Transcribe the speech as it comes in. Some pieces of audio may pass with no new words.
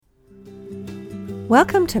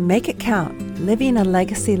Welcome to Make It Count, Living a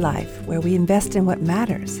Legacy Life, where we invest in what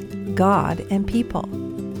matters, God and people.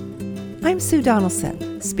 I'm Sue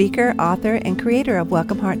Donaldson, speaker, author, and creator of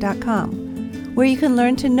WelcomeHeart.com, where you can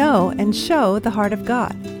learn to know and show the heart of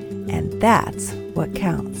God. And that's what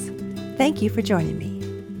counts. Thank you for joining me.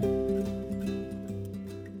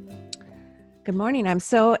 Good morning. I'm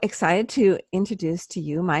so excited to introduce to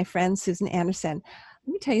you my friend, Susan Anderson.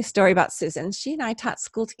 Let me tell you a story about Susan. She and I taught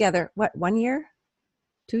school together, 1 year?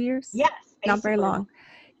 2 years? Yes, not very long.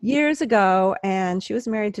 Years ago, and she was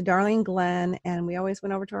married to Darlene Glenn, and we always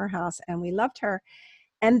went over to her house, and we loved her.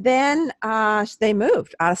 And then they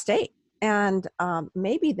moved out of state, and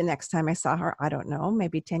maybe the next time I saw her, I don't know,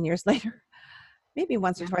 maybe 10 years later, maybe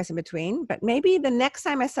once or twice in between, but maybe the next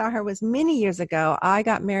time I saw her was many years ago. I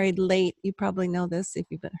got married late. You probably know this if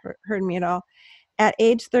you've heard me at all. At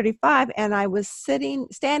age 35, and I was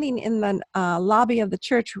standing in the lobby of the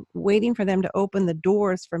church waiting for them to open the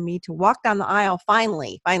doors for me to walk down the aisle.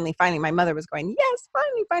 Finally, my mother was going, yes,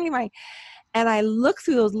 finally. And I looked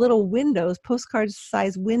through those little windows,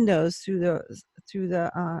 postcard-sized windows through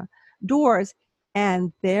the doors,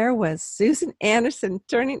 and there was Susan Anderson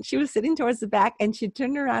she was sitting towards the back, and she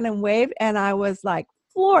turned around and waved, and I was like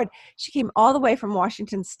floored. She came all the way from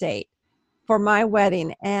Washington State for my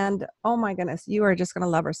wedding. And oh my goodness, you are just going to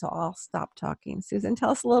love her. So I'll stop talking. Susan, tell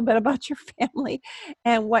us a little bit about your family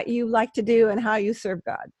and what you like to do and how you serve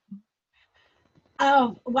God.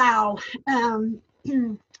 Oh, wow.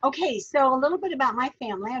 Okay, so a little bit about my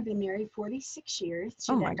family. I've been married 46 years.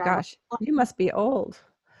 Oh my gosh, you must be old.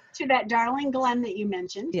 To that Darlene Glenn that you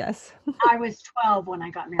mentioned. Yes. I was 12 when I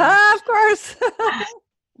got married. Of course.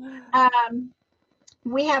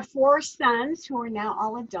 We have 4 sons who are now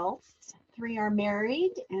all adults. 3 are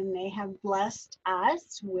married, and they have blessed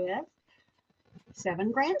us with 7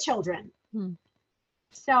 grandchildren.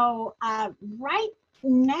 So right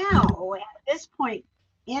now, at this point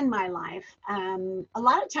in my life, a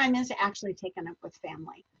lot of time is actually taken up with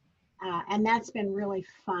family. And that's been really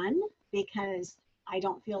fun because I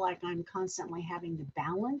don't feel like I'm constantly having to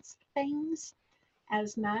balance things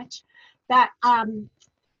as much. But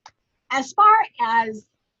as far as,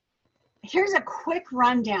 here's a quick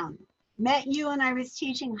rundown. Met you when I was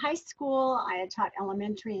teaching high school. I had taught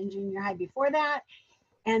elementary and junior high before that.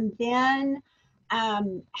 And then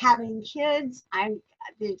having kids, I'm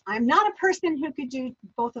not a person who could do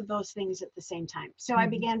both of those things at the same time. So I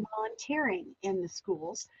began volunteering in the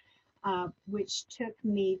schools, which took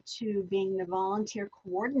me to being the volunteer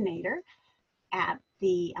coordinator at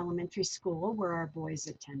the elementary school where our boys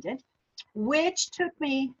attended, which took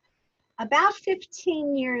me about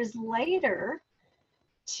 15 years later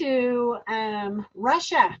to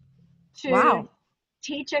Russia to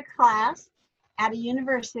teach a class at a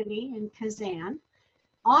university in Kazan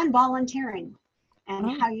on volunteering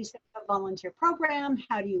and how you set up a volunteer program,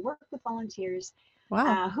 how do you work with volunteers. Who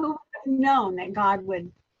would have known that God would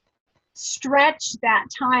stretch that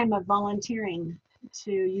time of volunteering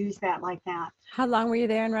to use that like that. How long were you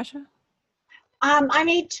there in Russia? I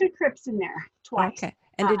made 2 trips in there twice. Okay.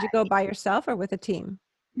 And did you go by yourself or with a team?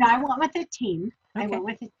 No, I went with a team. Okay. I went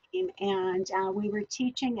with a team, and we were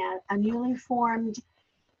teaching at a newly formed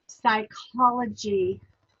psychology,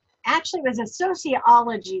 actually it was a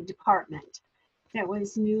sociology department that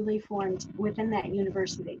was newly formed within that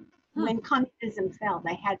university. When communism fell,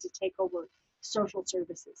 they had to take over social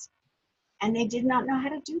services, and they did not know how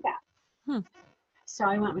to do that. So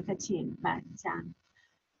I went with a team, but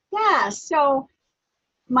yeah, so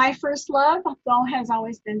my first love, though, has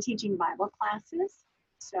always been teaching Bible classes.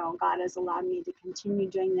 So God has allowed me to continue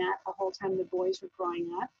doing that the whole time the boys were growing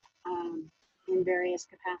up in various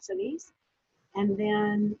capacities. And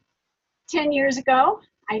then 10 years ago,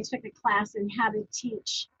 I took a class in how to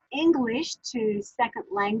teach English to second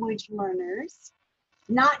language learners,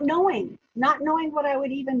 not knowing what I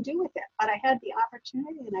would even do with it. But I had the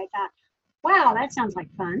opportunity, and I thought, wow, that sounds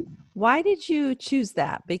like fun. Why did you choose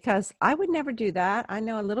that? Because I would never do that. I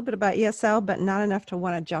know a little bit about ESL, but not enough to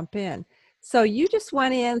want to jump in. So you just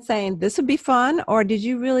went in saying this would be fun, or did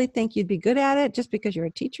you really think you'd be good at it just because you're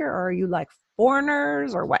a teacher, or are you like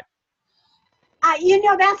foreigners or what?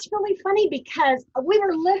 That's really funny because we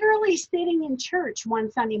were literally sitting in church one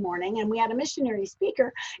Sunday morning, and we had a missionary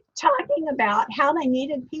speaker talking about how they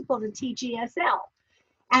needed people to teach ESL.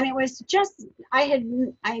 And it was just, I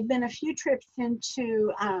had been a few trips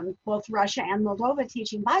into both Russia and Moldova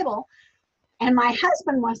teaching Bible. And my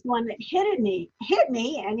husband was the one that hit me,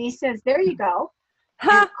 and he says, there you go.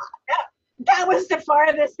 That was the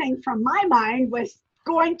farthest thing from my mind, was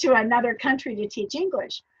going to another country to teach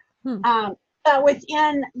English. But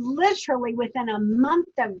literally within a month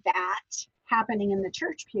of that happening in the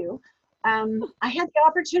church pew, I had the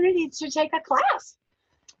opportunity to take a class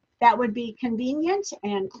that would be convenient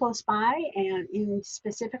and close by, and in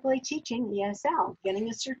specifically teaching ESL, getting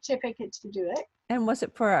a certificate to do it. And was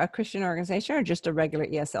it for a Christian organization or just a regular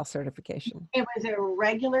ESL certification? It was a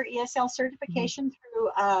regular ESL certification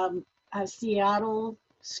through a Seattle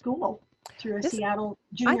school, through a Seattle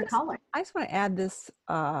junior college. I just want to add this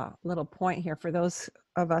little point here for those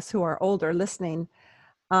of us who are older listening,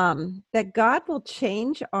 that God will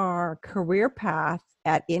change our career path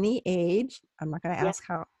at any age. I'm not going to ask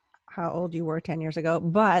how old you were 10 years ago,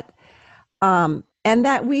 but and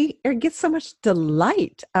that we get so much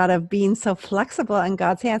delight out of being so flexible in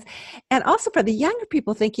God's hands. And also for the younger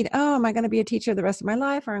people thinking, oh, am I going to be a teacher the rest of my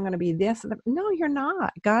life, or I'm going to be this? No, you're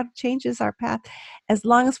not. God changes our path as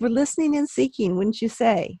long as we're listening and seeking, wouldn't you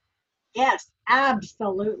say? Yes,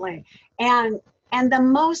 absolutely. And the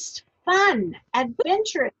most fun,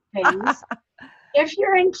 adventurous things, if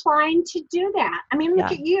you're inclined to do that. I mean,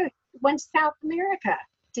 look at you, went to South America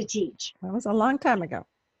to teach. That was a long time ago.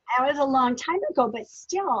 That was a long time ago, but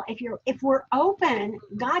still, if we're open,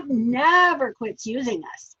 God never quits using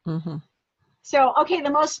us. Mm-hmm. So, okay, the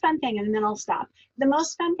most fun thing, and then I'll stop. The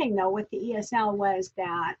most fun thing, though, with the ESL was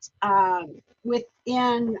that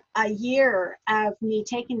within a year of me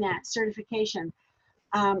taking that certification,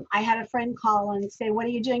 I had a friend call and say, what are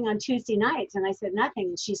you doing on Tuesday nights? And I said, nothing.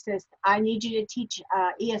 And she says, I need you to teach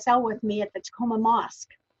ESL with me at the Tacoma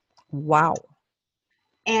Mosque. Wow.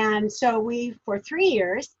 And so for 3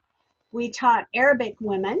 years, we taught Arabic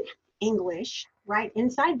women English right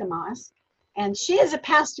inside the mosque. And she is a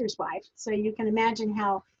pastor's wife, so you can imagine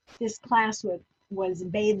how this class was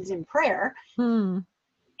bathed in prayer.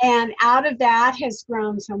 And out of that has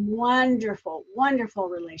grown some wonderful, wonderful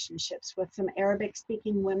relationships with some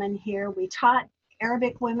Arabic-speaking women here. We taught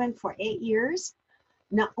Arabic women for 8 years,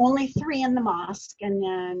 not only 3 in the mosque, and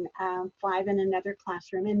then 5 in another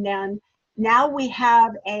classroom. And then now we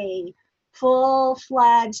have a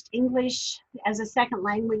full-fledged English as a second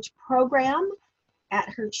language program at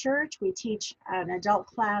her church. We teach an adult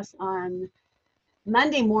class on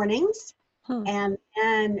Monday mornings.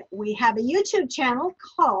 And we have a YouTube channel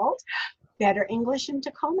called Better English in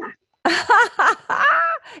Tacoma.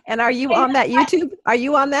 And are you on that YouTube? Are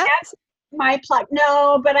you on that? That's my plug.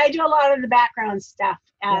 No, but I do a lot of the background stuff,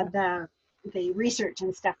 the research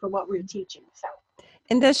and stuff for what we're teaching. So.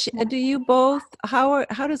 And do you both? How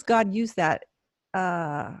does God use that?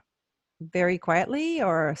 Very quietly,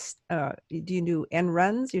 or do you do end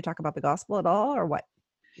runs? You talk about the gospel at all, or what?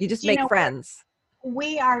 You just make friends.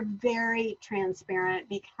 We are very transparent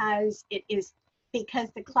because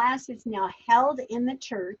the class is now held in the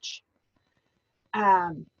church.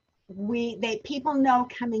 People know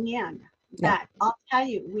coming in that I'll tell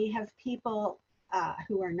you, we have people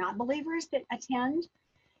who are not believers that attend,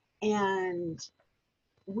 and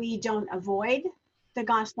we don't avoid the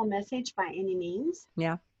gospel message by any means.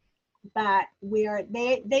 Yeah. But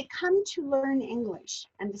they come to learn English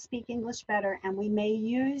and to speak English better, and we may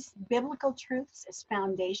use biblical truths as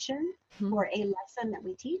foundation for a lesson that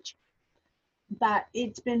we teach. But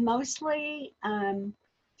it's been mostly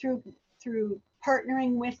through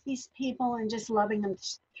partnering with these people and just loving them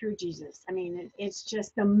through Jesus. I mean, it's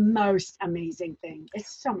just the most amazing thing.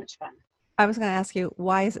 It's so much fun. I was going to ask you,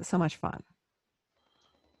 why is it so much fun?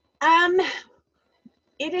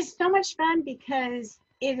 It is so much fun because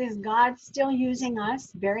it is God still using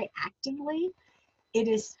us very actively. It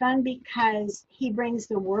is fun because he brings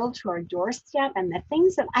the world to our doorstep, and the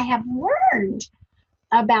things that I have learned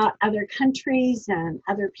about other countries and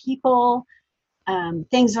other people,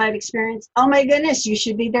 things that I've experienced. Oh my goodness, you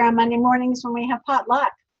should be there on Monday mornings when we have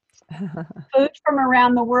potluck. Food from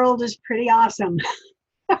around the world is pretty awesome.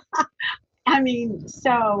 I mean,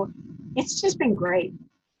 so it's just been great.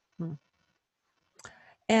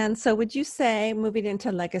 And so would you say, moving into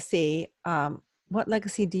legacy, what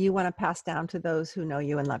legacy do you want to pass down to those who know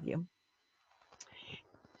you and love you?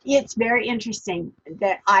 It's very interesting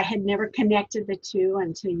that I had never connected the two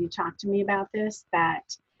until you talked to me about this,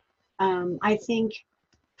 but I think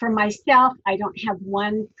for myself, I don't have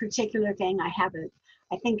one particular thing. I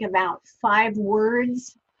think about 5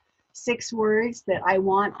 words, 6 words that I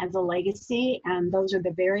want as a legacy, and those are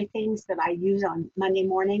the very things that I use on Monday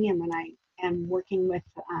morning and when I am working with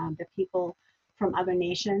the people from other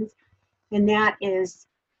nations. And that is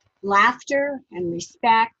laughter and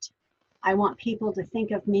respect. I want people to think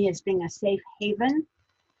of me as being a safe haven,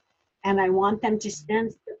 and I want them to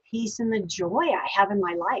sense the peace and the joy I have in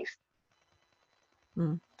my life.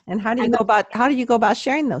 And how do you go about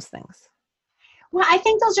sharing those things? Well, I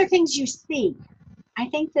think those are things you see. I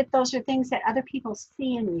think that those are things that other people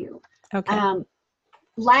see in you. Okay.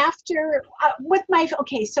 Laughter with my,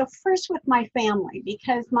 okay, so first with my family,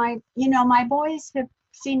 because my boys have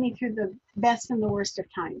seen me through the best and the worst of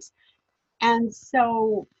times. And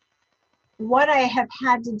so what I have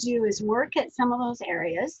had to do is work at some of those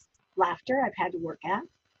areas. Laughter I've had to work at.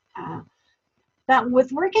 But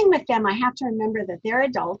with working with them, I have to remember that they're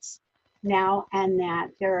adults now, and that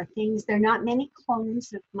there are not many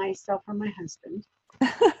clones of myself or my husband.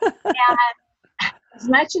 And as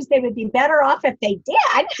much as they would be better off if they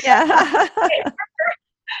did. Yeah.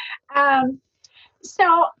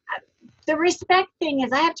 So the respect thing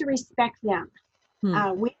is I have to respect them.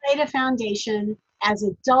 We laid a foundation. As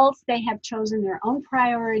adults, they have chosen their own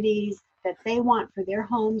priorities that they want for their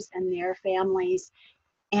homes and their families.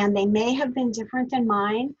 And they may have been different than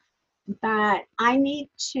mine, but I need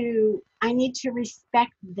to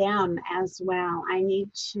respect them as well. I need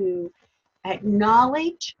to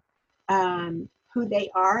acknowledge who they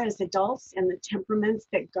are as adults and the temperaments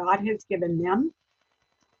that God has given them,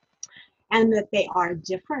 and that they are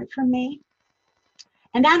different from me.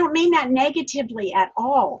 And I don't mean that negatively at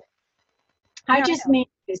all. I just mean,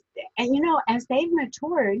 and as they've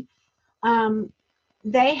matured,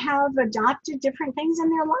 they have adopted different things in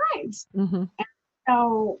their lives. Mm-hmm. And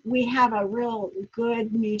so we have a real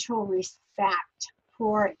good mutual respect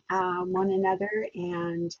for one another.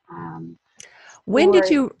 And when did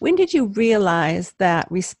you realize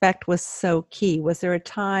that respect was so key? Was there a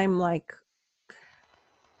time, like,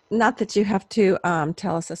 not that you have to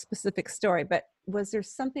tell us a specific story, but was there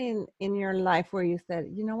something in your life where you said,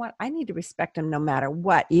 you know what, I need to respect them no matter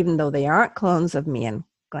what, even though they aren't clones of me and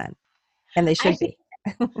Glenn, and they should be?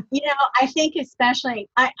 I think especially,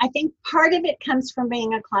 I think part of it comes from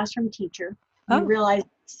being a classroom teacher. You realize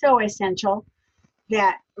it's so essential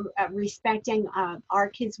that respecting, our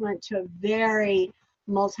kids went to a very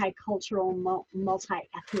multicultural,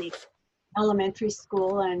 multi-ethnic elementary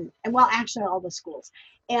school, and well, actually all the schools.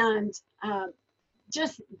 And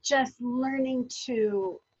just learning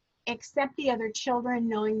to accept the other children,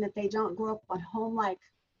 knowing that they don't grow up at home like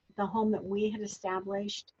the home that we had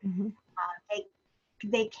established. Mm-hmm.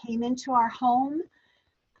 They came into our home,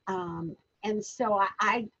 and so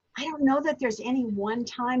I don't know that there's any one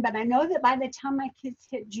time, but I know that by the time my kids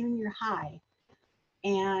hit junior high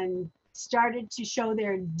and started to show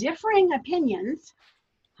their differing opinions,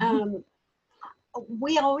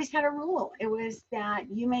 we always had a rule. It was that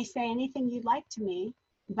you may say anything you'd like to me,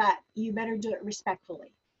 but you better do it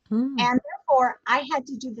respectfully. And therefore, I had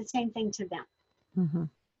to do the same thing to them. Mm-hmm.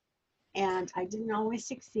 And I didn't always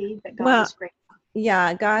succeed, but God was great.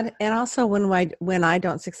 Yeah, God. And also when I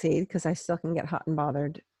don't succeed, because I still can get hot and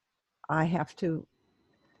bothered, I have to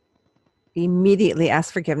immediately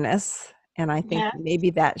ask forgiveness. And I think maybe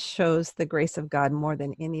that shows the grace of God more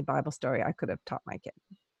than any Bible story I could have taught my kid.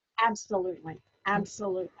 Absolutely.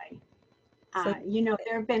 Absolutely. There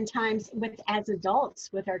have been times as adults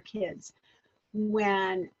with our kids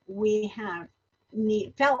when we have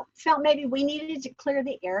felt maybe we needed to clear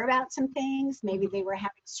the air about some things. Maybe they were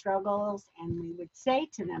having struggles, and we would say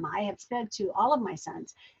to them, I have said to all of my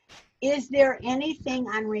sons, is there anything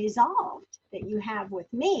unresolved that you have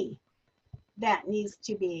with me that needs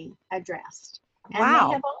to be addressed? And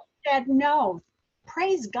they have all said no.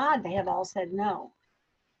 Praise God, they have all said no.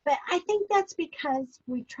 But I think that's because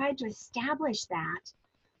we tried to establish that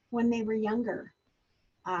when they were younger.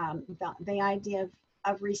 The idea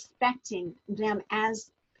of respecting them as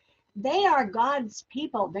they are God's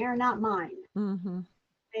people. They are not mine. Mm-hmm.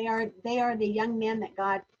 They are the young men that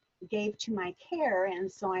God gave to my care,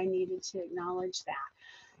 and so I needed to acknowledge that.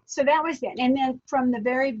 So that was it. And then from the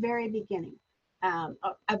very, very beginning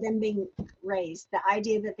of them being raised, the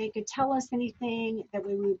idea that they could tell us anything, that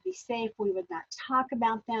we would be safe, we would not talk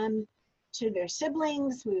about them to their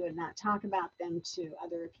siblings, we would not talk about them to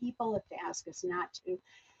other people if they ask us not to.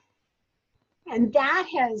 And that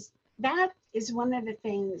is one of the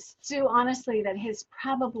things, Sue, honestly, that has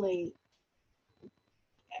probably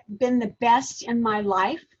been the best in my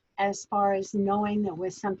life, as far as knowing that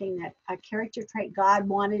was something that a character trait God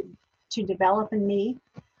wanted to develop in me,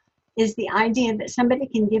 is the idea that somebody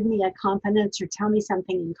can give me a confidence or tell me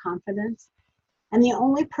something in confidence, and the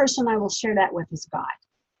only person I will share that with is God.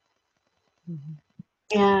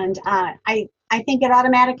 Mm-hmm. And I think it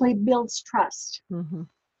automatically builds trust. Mm-hmm.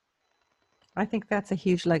 I think that's a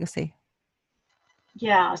huge legacy.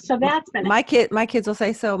 Yeah, so that's been my kids will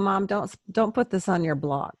say, so Mom, don't put this on your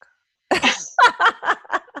blog.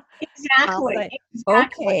 Exactly. Say,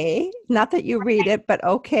 okay, not that you read it, but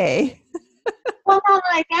okay. Well, not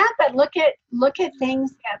like that, but look at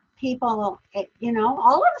things that people, all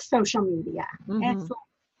of the social media. Mm-hmm. It's like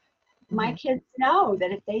my kids know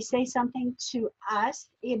that if they say something to us,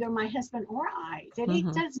 either my husband or I, that it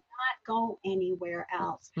does not go anywhere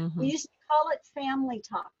else. We used to call it family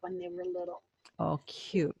talk when they were little. Oh,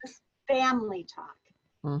 cute. Family talk.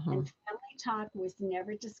 And family talk was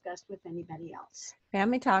never discussed with anybody else.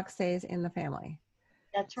 Family talk stays in the family.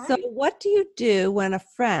 That's right. So what do you do when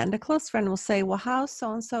a close friend will say, well, how's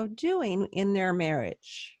so-and-so doing in their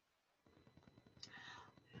marriage?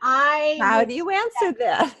 How do you answer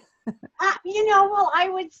that? Well, I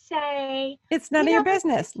would say, it's none of your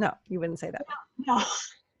business. No, you wouldn't say that. No.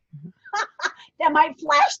 That might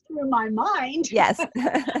flash through my mind. Yes.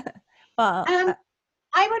 Well,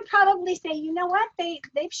 I would probably say, you know what,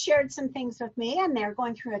 they've shared some things with me and they're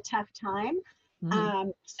going through a tough time.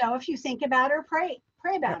 So if you think about her, pray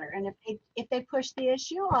about her. And if they push the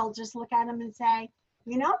issue, I'll just look at them and say,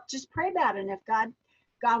 just pray about it. And if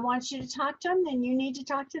God wants you to talk to them, then you need to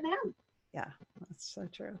talk to them. Yeah, that's so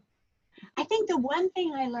true. I think the one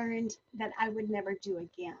thing I learned that I would never do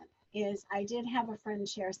again is I did have a friend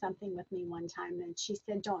share something with me one time, and she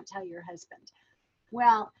said, don't tell your husband.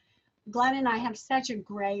 Well, Glenn and I have such a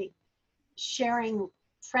great sharing,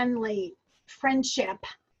 friendly friendship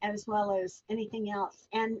as well as anything else.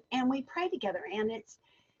 And we pray together. And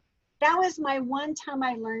that was my one time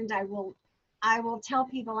I learned I will tell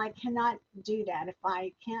people I cannot do that. If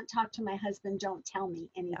I can't talk to my husband, don't tell me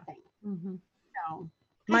anything. So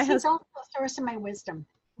my husband, he's also a source of my wisdom.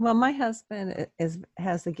 Well, my husband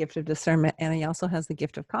has the gift of discernment, and he also has the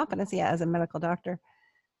gift of confidence. Yeah, as a medical doctor.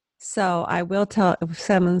 So I will tell, if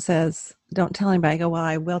someone says, don't tell anybody, I go, well,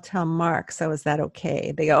 I will tell Mark. So is that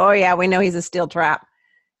okay? They go, oh yeah, we know he's a steel trap.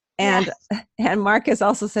 And Mark has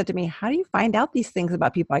also said to me, how do you find out these things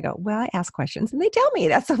about people? I go, well, I ask questions and they tell me.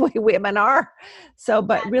 That's the way women are. So,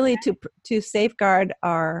 but really to safeguard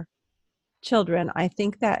our children, I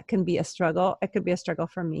think that can be a struggle. It could be a struggle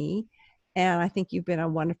for me. And I think you've been a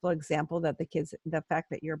wonderful example that the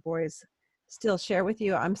fact that your boys still share with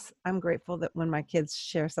you. I'm grateful that when my kids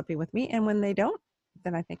share something with me, and when they don't,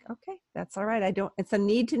 then I think, okay, that's all right. It's a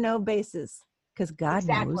need to know basis, because God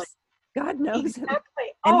knows. God knows. Exactly.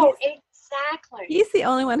 And exactly. He's the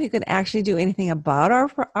only one who can actually do anything about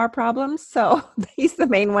our problems. So he's the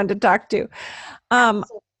main one to talk to.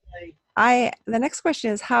 Absolutely. The next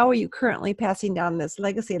question is, how are you currently passing down this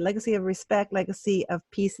legacy, a legacy of respect, legacy of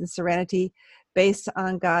peace and serenity based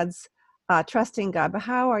on God's trusting God? But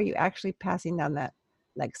how are you actually passing down that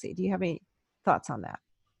legacy? Do you have any thoughts on that?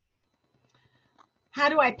 How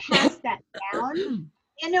do I pass that down?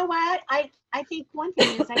 You know what? I think one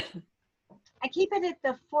thing is I keep it at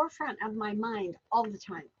the forefront of my mind all the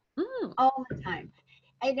time. All the time.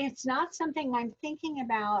 And it's not something I'm thinking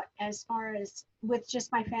about as far as with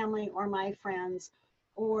just my family or my friends,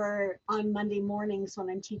 or on Monday mornings when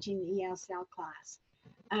I'm teaching the ESL class.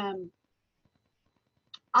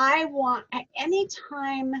 I want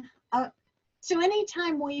anytime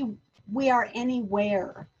we are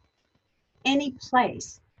anywhere, any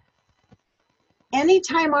place,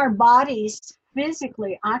 anytime our bodies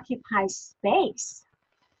physically occupy space,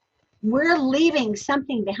 we're leaving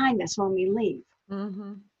something behind us when we leave.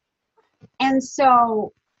 And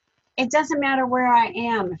so it doesn't matter where I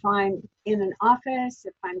am, if I'm in an office,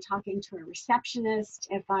 if I'm talking to a receptionist,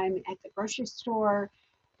 if I'm at the grocery store,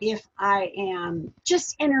 if I am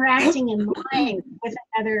just interacting in line with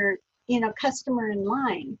another, customer in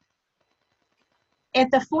line.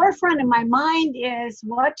 At the forefront of my mind is,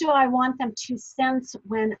 what do I want them to sense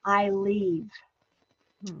when I leave?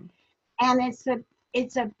 And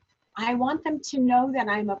I want them to know that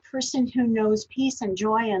I'm a person who knows peace and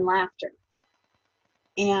joy and laughter.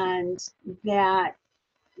 And that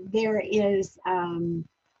there is,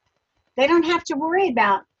 they don't have to worry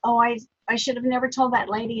about, I should have never told that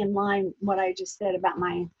lady in line what I just said about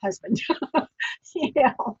my husband.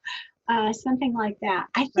 Something like that.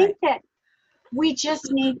 I think that we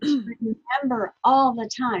just need to remember all the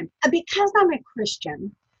time, because I'm a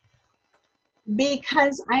Christian,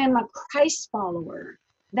 because I am a Christ follower,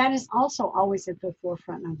 that is also always at the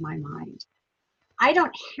forefront of my mind. I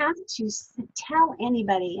don't have to tell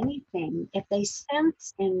anybody anything if they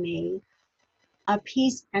sense in me a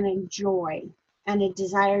peace and a joy and a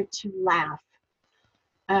desire to laugh.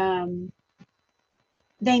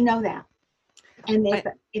 They know that. And if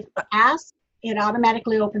they ask, it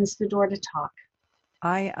automatically opens the door to talk.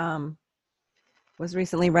 I was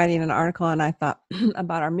recently writing an article, and I thought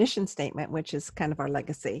about our mission statement, which is kind of our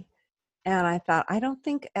legacy. And I thought, I don't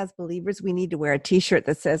think as believers we need to wear a t-shirt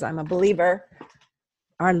that says I'm a believer.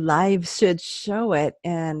 Our lives should show it.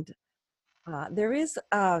 And There is,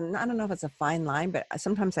 I don't know if it's a fine line, but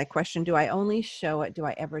sometimes I question, do I only show it? Do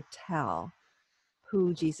I ever tell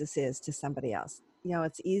who Jesus is to somebody else?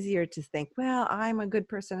 It's easier to think, well, I'm a good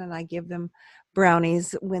person and I give them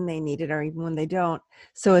brownies when they need it or even when they don't.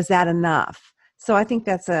 So is that enough? So I think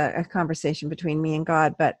that's a conversation between me and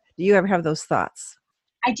God. But do you ever have those thoughts?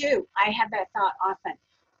 I do. I have that thought often.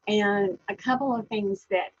 And a couple of things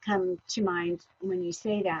that come to mind when you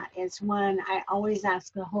say that is, one, I always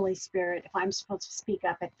ask the Holy Spirit if I'm supposed to speak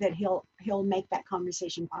up, that he'll make that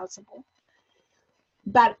conversation possible.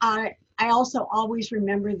 But I also always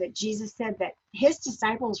remember that Jesus said that his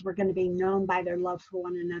disciples were going to be known by their love for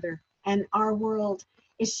one another. And our world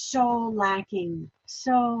is so lacking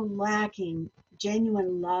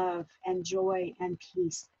genuine love and joy and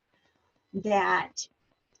peace, that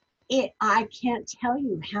I can't tell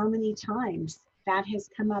you how many times that has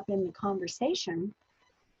come up in the conversation,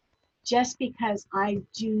 just because I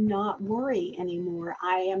do not worry anymore.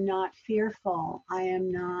 I am not fearful. I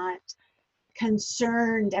am not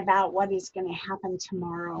concerned about what is going to happen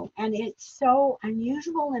tomorrow. And it's so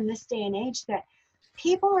unusual in this day and age that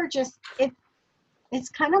people are just, it's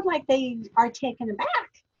kind of like they are taken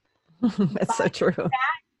aback That's so true.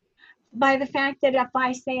 by the fact that if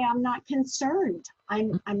I say I'm not concerned,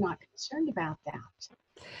 I'm not concerned about that.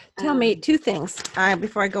 Tell me two things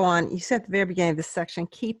before I go on. You said at the very beginning of this section,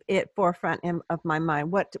 keep it forefront of my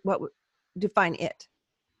mind. What define it?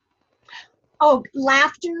 Oh,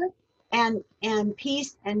 laughter and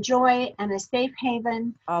peace and joy and a safe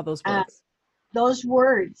haven. All those words. Those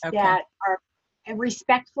words Okay. that are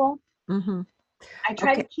respectful. Mm-hmm. I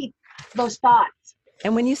try to keep those thoughts.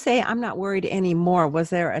 And when you say I'm not worried anymore, was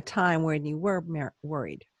there a time when you were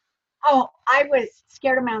worried? Oh, I was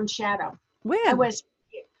scared of my own shadow. When? I was,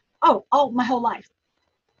 my whole life.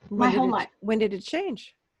 Life. When did it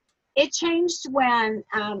change? It changed when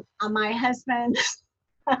my husband,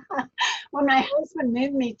 when my husband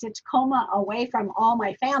moved me to Tacoma away from all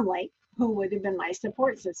my family, who would have been my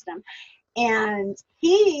support system. And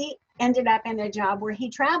he ended up in a job where he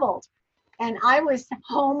traveled. And I was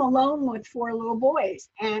home alone with 4 little boys.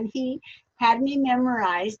 And he had me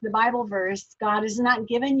memorize the Bible verse, God has not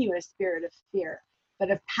given you a spirit of fear, but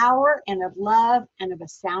of power and of love and of a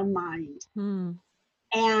sound mind.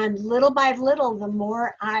 And little by little, the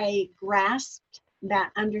more I grasped that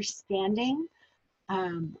understanding,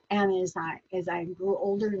 and as I grew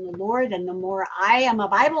older in the Lord, and the more I am a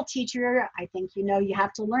Bible teacher, I think, you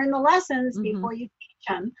have to learn the lessons before you teach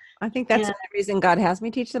them. I think that's the reason God has me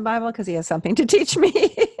teach the Bible, because he has something to teach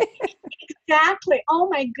me. Exactly. Oh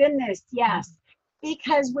my goodness. Yes.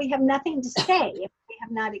 Because we have nothing to say if we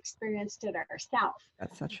have not experienced it ourselves.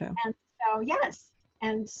 That's so true. And so, yes.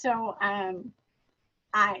 And so,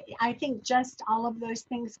 I think just all of those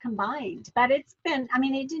things combined, but it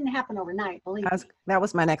didn't happen overnight, believe me. That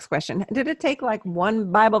was my next question. Did it take like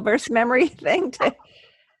one Bible verse memory thing to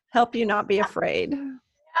help you not be afraid?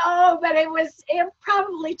 No, but it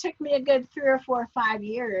probably took me a good 3 or 4 or 5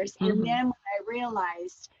 years. And then when I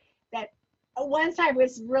realized that once I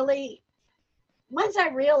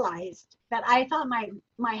realized that I thought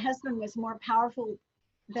my husband was more powerful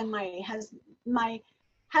than my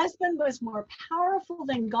husband was more powerful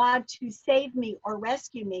than God to save me or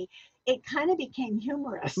rescue me, it kind of became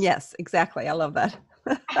humorous. Yes, exactly. I love that.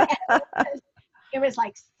 It was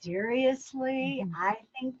like, seriously, I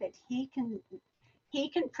think that he can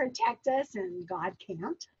protect us and God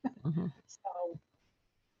can't. So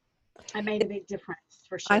I made a big difference,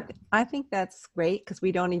 for sure. I think that's great, because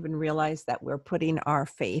we don't even realize that we're putting our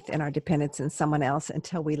faith and our dependence in someone else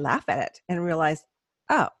until we laugh at it and realize,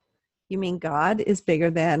 oh, you mean God is bigger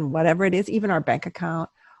than whatever it is, even our bank account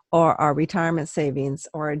or our retirement savings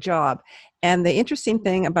or a job. And the interesting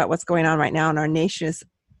thing about what's going on right now in our nation is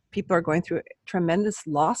people are going through tremendous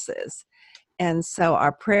losses. And so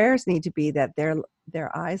our prayers need to be that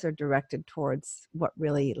their eyes are directed towards what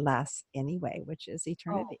really lasts anyway, which is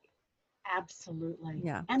eternity. Oh, absolutely.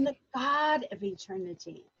 Yeah. And the God of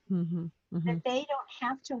eternity. That they don't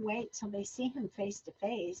have to wait till they see him face to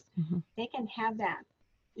face. They can have that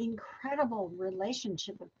incredible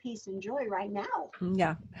relationship of peace and joy right now.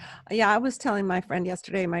 Yeah. I was telling my friend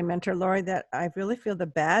yesterday, my mentor Lori, that I really feel the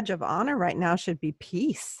badge of honor right now should be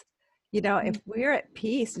peace. If we're at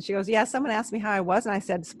peace. And she goes, yeah, someone asked me how I was, and I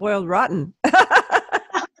said, spoiled rotten.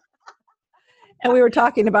 And we were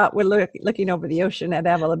talking about, we're looking over the ocean at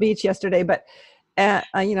Avila Beach yesterday, but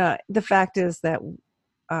the fact is that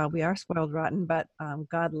we are spoiled rotten, but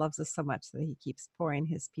God loves us so much that he keeps pouring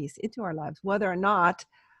his peace into our lives, whether or not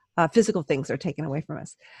physical things are taken away from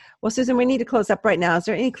us. Well, Susan, we need to close up right now. Is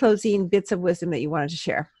there any closing bits of wisdom that you wanted to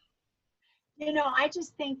share? I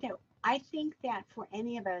just think that I think that for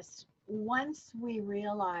any of us, once we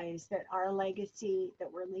realize that our legacy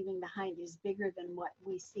that we're leaving behind is bigger than what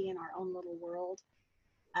we see in our own little world,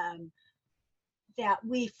 um, that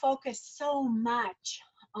we focus so much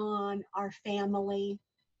on our family.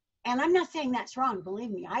 And I'm not saying that's wrong,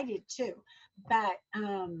 believe me, I did too. But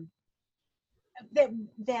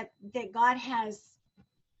that God has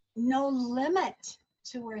no limit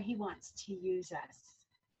to where he wants to use us.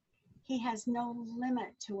 He has no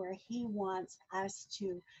limit to where he wants us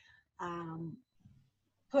to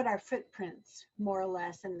put our footprints, more or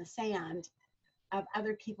less, in the sand of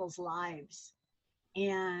other people's lives.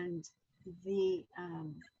 And the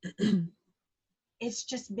it's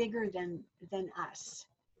just bigger than us.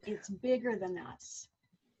 It's bigger than us.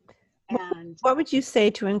 And what would you say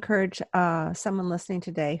to encourage someone listening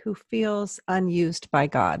today who feels unused by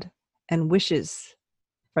God and wishes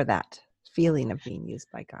for that feeling of being used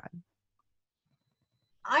by God?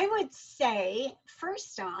 I would say,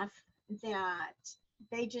 first off, that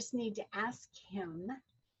they just need to ask him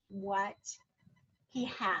what he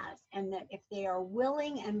has, and that if they are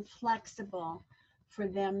willing and flexible for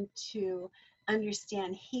them to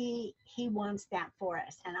understand, he wants that for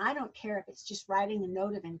us. And I don't care if it's just writing a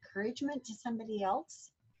note of encouragement to somebody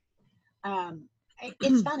else.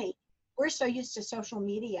 It's funny, we're so used to social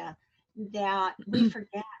media that we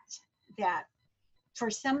forget that for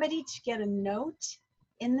somebody to get a note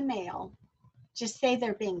in the mail, just say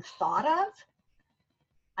they're being thought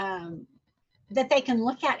of, that they can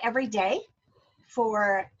look at every day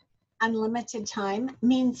for unlimited time,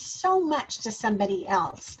 means so much to somebody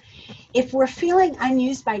else. If we're feeling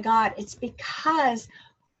unused by God, it's because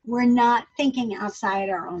we're not thinking outside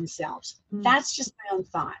our own selves. Mm-hmm. That's just my own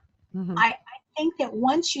thought. Mm-hmm. I think that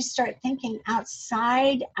once you start thinking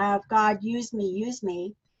outside of God, use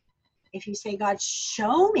me, if you say, God,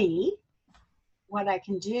 show me what I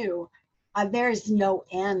can do, there is no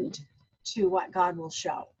end to what God will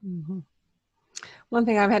show. Mm-hmm. One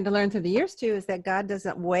thing I've had to learn through the years too is that God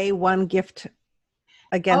doesn't weigh one gift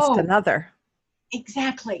against another.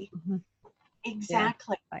 Exactly. Mm-hmm.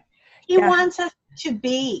 Exactly. Yeah. He wants us to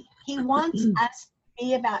be. He wants us to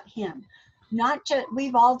be about him. Not just,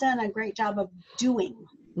 we've all done a great job of doing.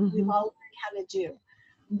 Mm-hmm. We've all learned how to do.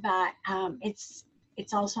 But it's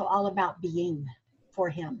also all about being for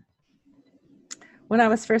him. When I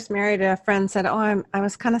was first married, a friend said, I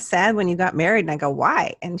was kind of sad when you got married. And I go,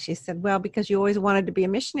 why? And she said, well, because you always wanted to be a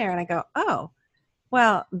missionary. And I go, oh,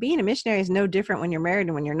 well, being a missionary is no different when you're married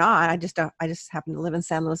and when you're not. I just happen to live in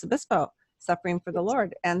San Luis Obispo, suffering for the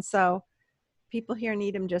Lord. And so people here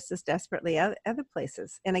need him just as desperately as other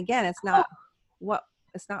places. And again, it's not what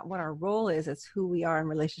our role is. It's who we are in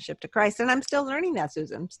relationship to Christ. And I'm still learning that,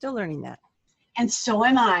 Susan. I'm still learning that. And so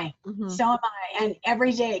am I. Mm-hmm. So am I. And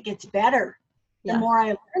every day it gets better. The more I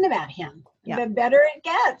learn about him, the better it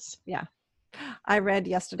gets. Yeah. I read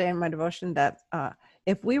yesterday in my devotion that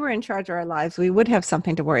if we were in charge of our lives, we would have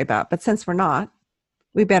something to worry about. But since we're not,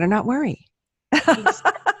 we better not worry.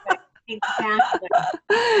 Exactly.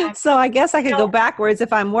 So I guess I could go backwards.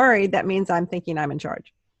 If I'm worried, that means I'm thinking I'm in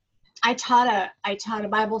charge. I taught a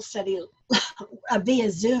Bible study via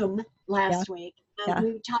Zoom last week. And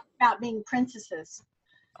we talked about being princesses,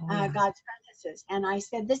 God's princesses. And I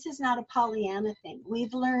said, this is not a Pollyanna thing.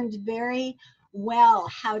 We've learned very well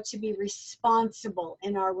how to be responsible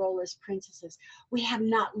in our role as princesses. We have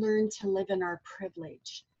not learned to live in our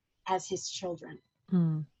privilege as his children.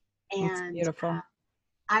 And that's beautiful.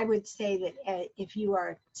 I would say that if you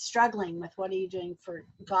are struggling with what are you doing for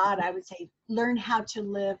God, I would say learn how to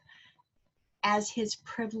live as his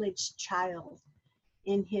privileged child,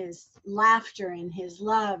 in his laughter, in his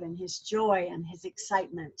love, and his joy, and his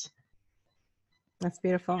excitement. That's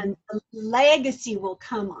beautiful. And the legacy will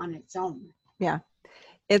come on its own. Yeah.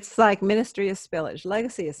 It's like ministry is spillage.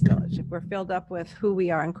 Legacy is spillage. If we're filled up with who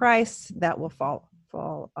we are in Christ, that will fall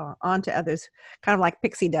onto others, kind of like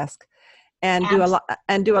pixie dust, and do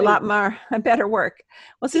a lot more better work.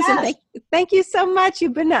 Well, Susan, thank you so much.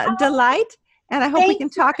 You've been a delight, and I hope we can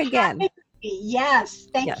talk again. Yes,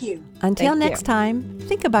 thank you. Until next time,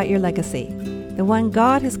 think about your legacy, the one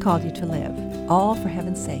God has called you to live, all for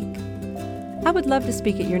heaven's sake. I would love to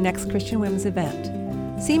speak at your next Christian Women's event.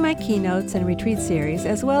 See my keynotes and retreat series,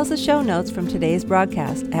 as well as the show notes from today's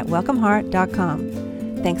broadcast at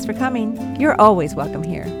welcomeheart.com. Thanks for coming. You're always welcome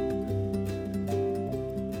here.